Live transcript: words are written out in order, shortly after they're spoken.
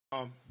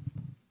I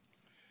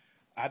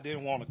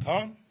didn't want to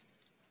come,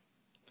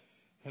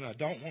 and I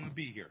don't want to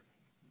be here.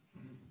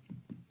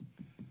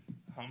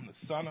 I'm the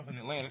son of an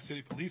Atlanta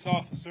City police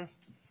officer.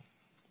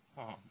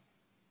 My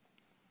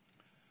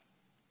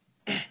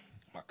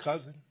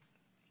cousin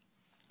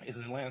is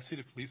an Atlanta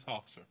City police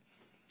officer,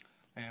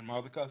 and my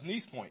other cousin,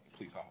 East Point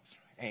police officer.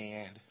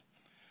 And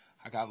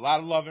I got a lot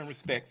of love and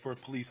respect for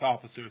police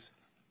officers,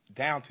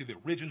 down to the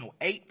original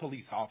 8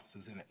 police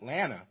officers in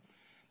Atlanta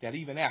that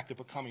even after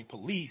becoming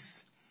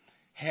police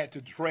had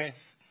to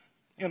dress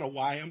in a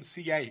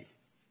YMCA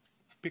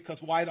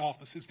because white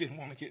officers didn't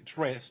want to get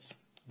dressed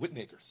with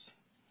niggers.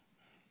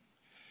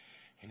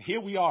 And here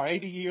we are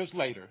 80 years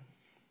later.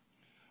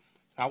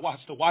 I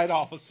watched a white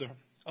officer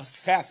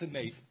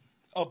assassinate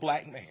a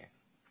black man.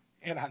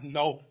 And I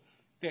know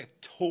that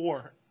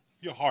tore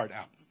your heart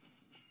out.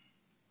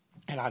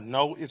 And I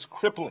know it's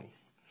crippling.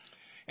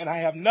 And I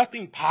have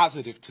nothing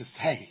positive to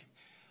say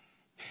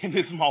in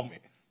this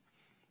moment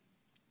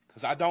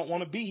because I don't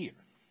want to be here.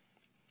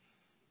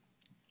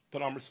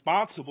 But I'm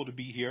responsible to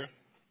be here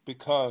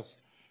because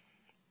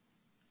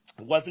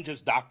it wasn't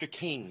just Dr.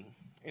 King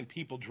and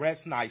people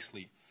dressed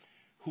nicely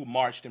who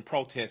marched and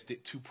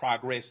protested to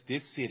progress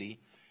this city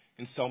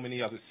and so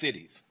many other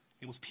cities.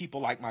 It was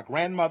people like my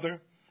grandmother,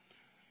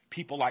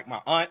 people like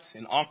my aunts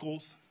and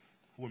uncles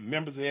who were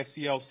members of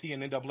SCLC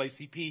and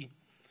NAACP,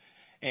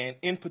 and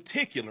in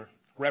particular,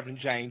 Reverend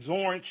James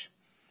Orange,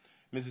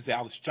 Mrs.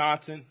 Alice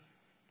Johnson,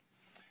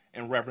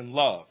 and Reverend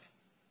Love,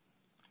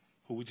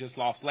 who we just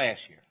lost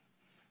last year.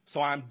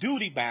 So I'm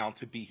duty-bound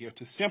to be here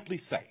to simply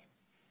say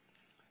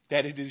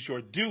that it is your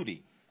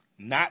duty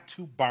not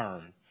to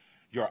burn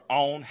your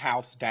own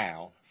house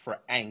down for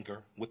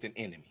anger with an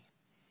enemy.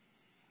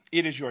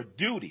 It is your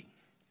duty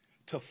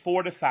to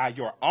fortify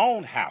your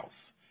own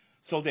house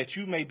so that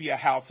you may be a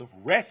house of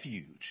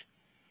refuge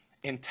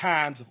in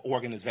times of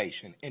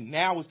organization. And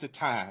now is the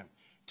time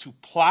to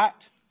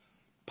plot,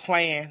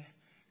 plan,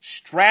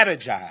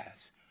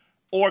 strategize,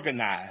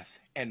 organize,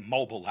 and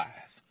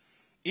mobilize.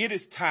 It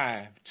is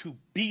time to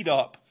beat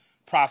up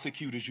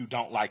prosecutors you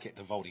don't like at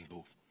the voting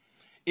booth.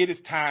 It is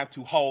time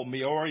to hold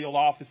mayoral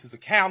offices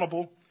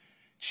accountable,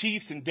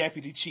 chiefs and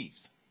deputy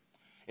chiefs.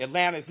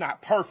 Atlanta is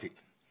not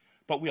perfect,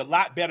 but we're a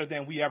lot better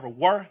than we ever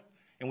were,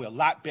 and we're a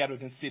lot better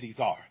than cities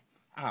are.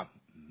 I'm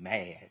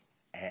mad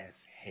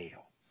as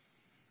hell.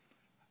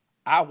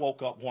 I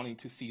woke up wanting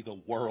to see the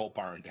world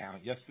burn down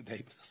yesterday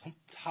because I'm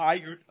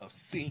tired of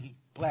seeing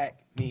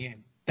black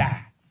men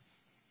die.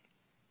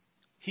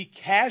 He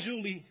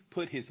casually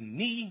put his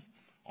knee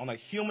on a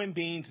human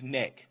being's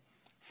neck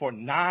for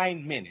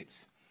 9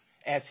 minutes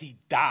as he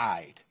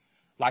died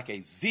like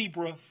a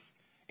zebra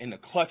in the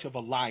clutch of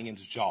a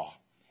lion's jaw.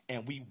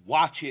 And we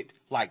watch it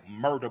like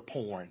murder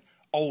porn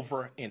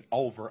over and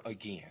over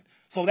again.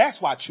 So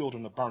that's why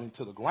children are burning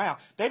to the ground.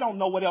 They don't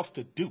know what else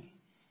to do.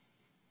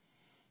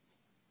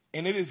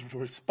 And it is the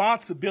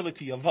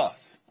responsibility of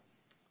us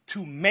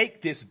to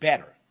make this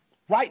better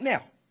right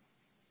now.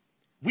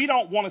 We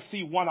don't want to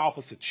see one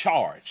officer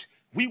charged.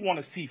 We want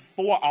to see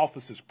 4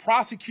 officers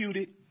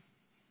prosecuted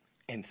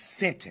and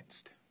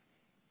sentenced.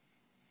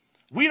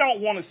 We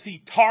don't want to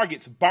see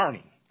targets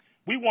burning.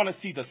 We want to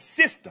see the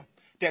system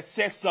that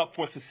sets up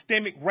for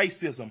systemic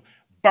racism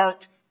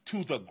burnt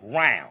to the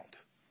ground.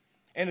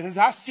 And as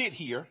I sit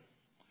here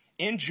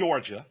in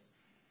Georgia,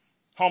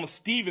 home of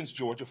Stevens,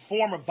 Georgia,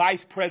 former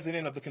vice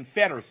president of the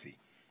Confederacy,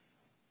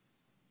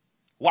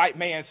 white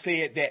man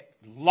said that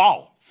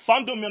law,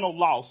 fundamental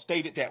law,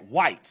 stated that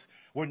whites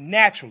were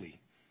naturally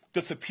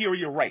the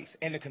superior race.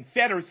 And the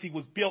Confederacy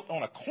was built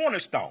on a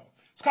cornerstone.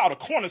 It's called a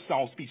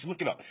cornerstone speech.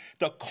 Look it up.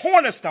 The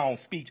cornerstone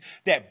speech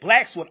that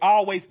blacks would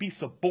always be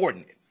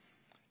subordinate.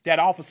 That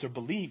officer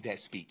believed that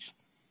speech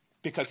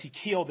because he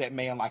killed that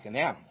man like an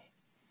animal.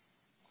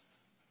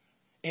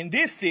 In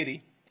this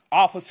city,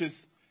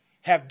 officers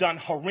have done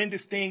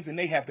horrendous things and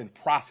they have been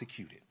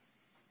prosecuted.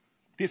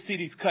 This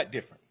city's cut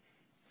different.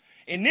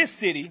 In this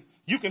city,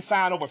 you can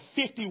find over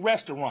 50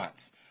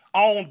 restaurants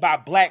owned by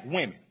black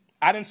women.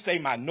 I didn't say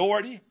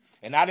minority,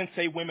 and I didn't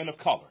say women of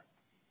color.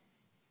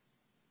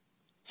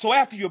 So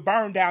after you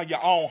burn down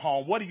your own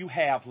home, what do you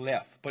have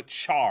left but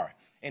char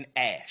and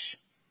ash?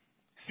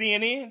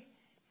 CNN?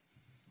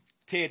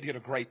 Ted did a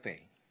great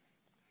thing.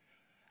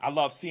 I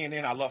love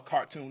CNN. I love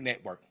Cartoon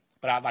Network.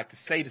 But I'd like to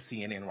say to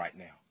CNN right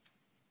now,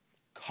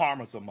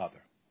 karma's a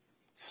mother.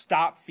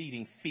 Stop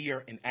feeding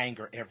fear and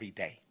anger every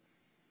day.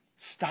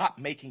 Stop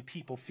making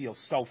people feel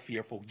so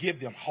fearful. Give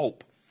them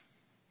hope.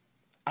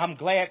 I'm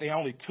glad they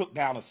only took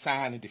down a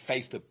sign and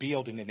defaced a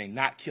building and they're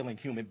not killing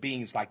human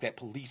beings like that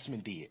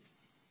policeman did.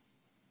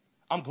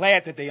 I'm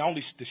glad that they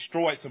only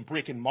destroyed some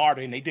brick and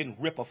mortar and they didn't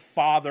rip a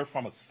father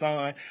from a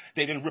son.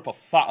 They didn't rip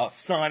a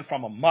son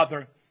from a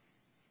mother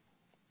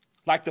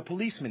like the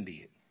policeman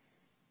did.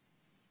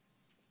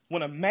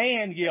 When a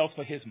man yells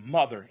for his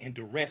mother in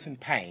duress and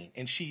pain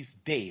and she's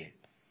dead,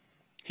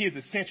 he is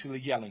essentially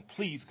yelling,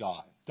 please,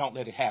 God, don't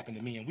let it happen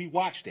to me. And we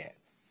watch that.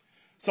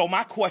 So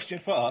my question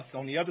for us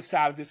on the other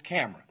side of this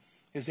camera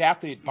is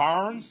after it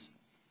burns,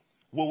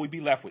 Will we be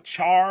left with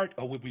charred,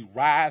 or will we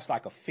rise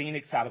like a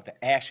phoenix out of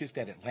the ashes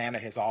that Atlanta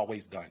has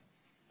always done?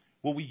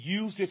 Will we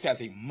use this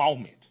as a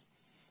moment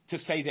to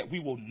say that we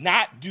will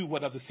not do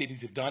what other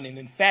cities have done, and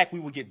in fact, we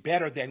will get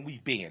better than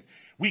we've been?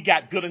 We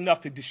got good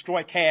enough to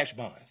destroy cash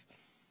bonds.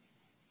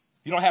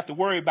 You don't have to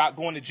worry about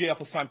going to jail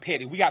for something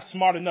petty. We got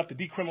smart enough to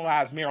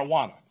decriminalize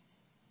marijuana.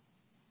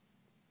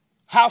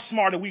 How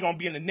smart are we going to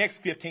be in the next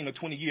 15 or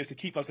 20 years to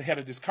keep us ahead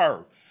of this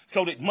curve?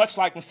 So that much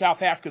like when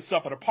South Africa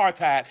suffered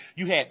apartheid,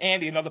 you had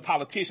Andy and other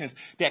politicians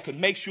that could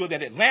make sure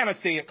that Atlanta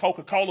said,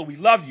 Coca-Cola, we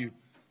love you,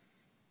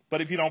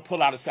 but if you don't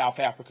pull out of South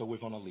Africa, we're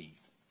going to leave.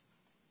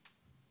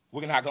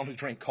 We're not going to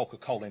drink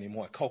Coca-Cola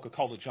anymore.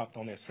 Coca-Cola jumped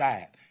on their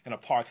side and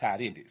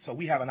apartheid ended. So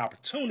we have an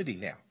opportunity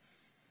now.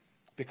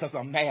 Because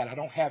I'm mad, I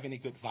don't have any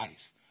good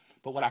advice.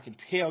 But what I can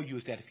tell you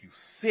is that if you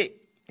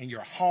sit in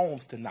your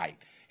homes tonight,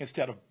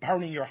 instead of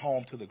burning your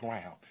home to the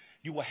ground,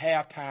 you will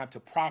have time to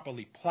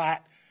properly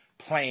plot,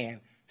 plan,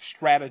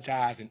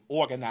 strategize, and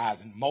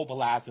organize and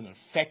mobilize in an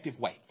effective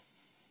way.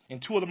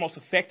 And two of the most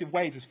effective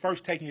ways is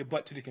first taking your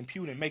butt to the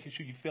computer and making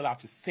sure you fill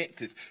out your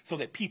census so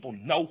that people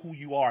know who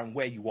you are and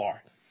where you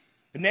are.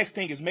 The next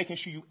thing is making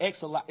sure you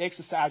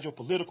exercise your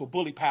political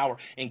bully power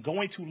and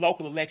going to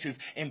local elections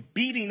and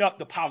beating up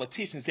the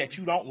politicians that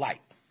you don't like.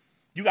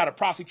 You got a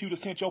prosecutor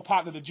sent your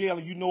partner to jail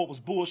and you know it was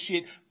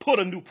bullshit. Put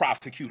a new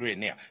prosecutor in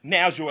there.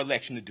 Now's your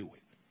election to do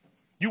it.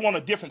 You want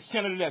a different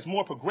senator that's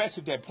more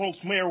progressive, that promotes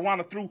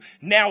marijuana through.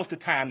 Now is the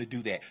time to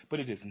do that. But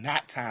it is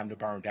not time to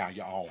burn down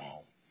your own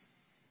home.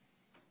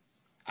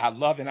 I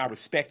love and I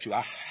respect you.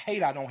 I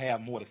hate I don't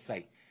have more to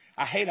say.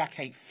 I hate I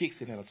can't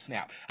fix it in a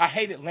snap. I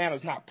hate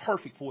Atlanta's not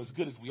perfect for as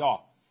good as we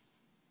are.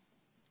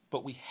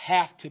 But we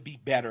have to be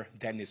better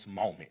than this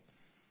moment.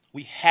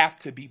 We have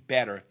to be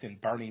better than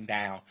burning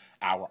down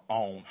our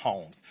own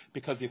homes.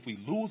 Because if we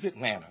lose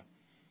Atlanta,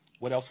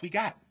 what else we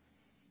got?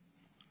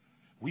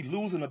 We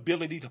lose an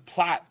ability to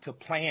plot, to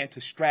plan,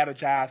 to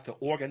strategize, to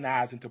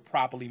organize, and to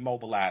properly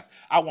mobilize.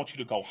 I want you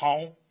to go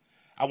home.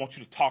 I want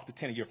you to talk to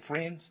 10 of your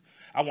friends.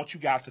 I want you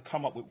guys to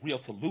come up with real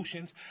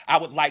solutions. I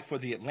would like for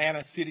the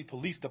Atlanta City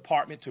Police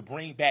Department to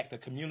bring back the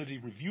Community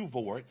Review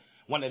Board,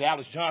 one that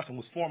Alice Johnson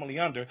was formerly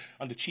under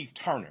Chief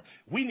Turner.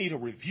 We need a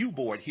review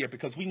board here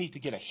because we need to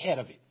get ahead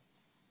of it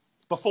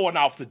before an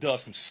officer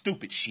does some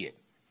stupid shit.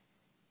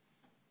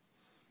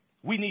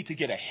 We need to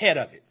get ahead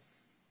of it.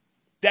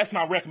 That's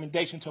my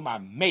recommendation to my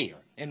mayor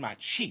and my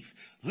chief.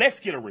 Let's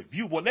get a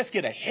review board. Let's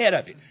get ahead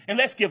of it, and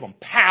let's give them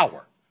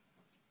power.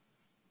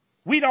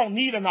 We don't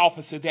need an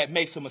officer that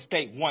makes a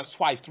mistake once,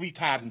 twice, 3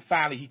 times, and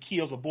finally he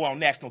kills a boy on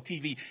national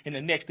TV, and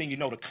the next thing you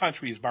know, the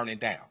country is burning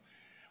down.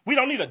 We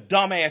don't need a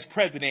dumbass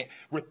president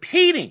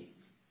repeating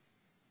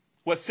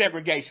what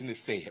segregationists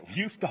said. When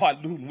you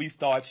start looting, we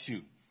start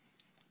shooting.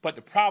 But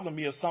the problem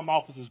is some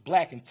officers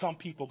black and some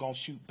people going to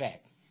shoot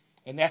back.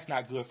 And that's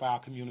not good for our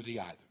community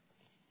either.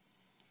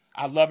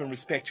 I love and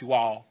respect you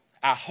all.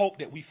 I hope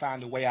that we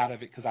find a way out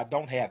of it because I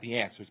don't have the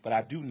answers, but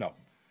I do know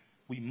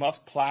we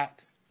must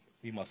plot.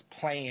 We must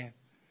plan,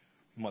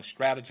 we must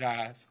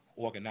strategize,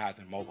 organize,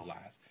 and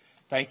mobilize.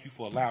 Thank you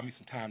for allowing me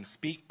some time to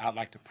speak. I'd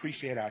like to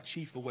appreciate our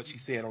chief for what she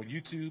said on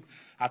YouTube.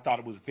 I thought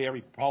it was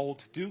very bold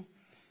to do.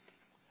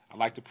 I'd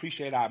like to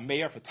appreciate our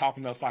mayor for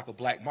talking to us like a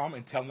black mama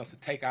and telling us to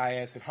take our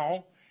ass at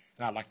home.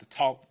 And I'd like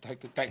to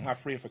thank my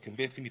friend for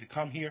convincing me to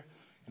come here.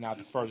 And I'll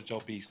defer to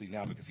Joe Beasley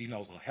now because he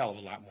knows a hell of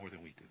a lot more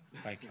than we do.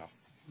 Thank y'all.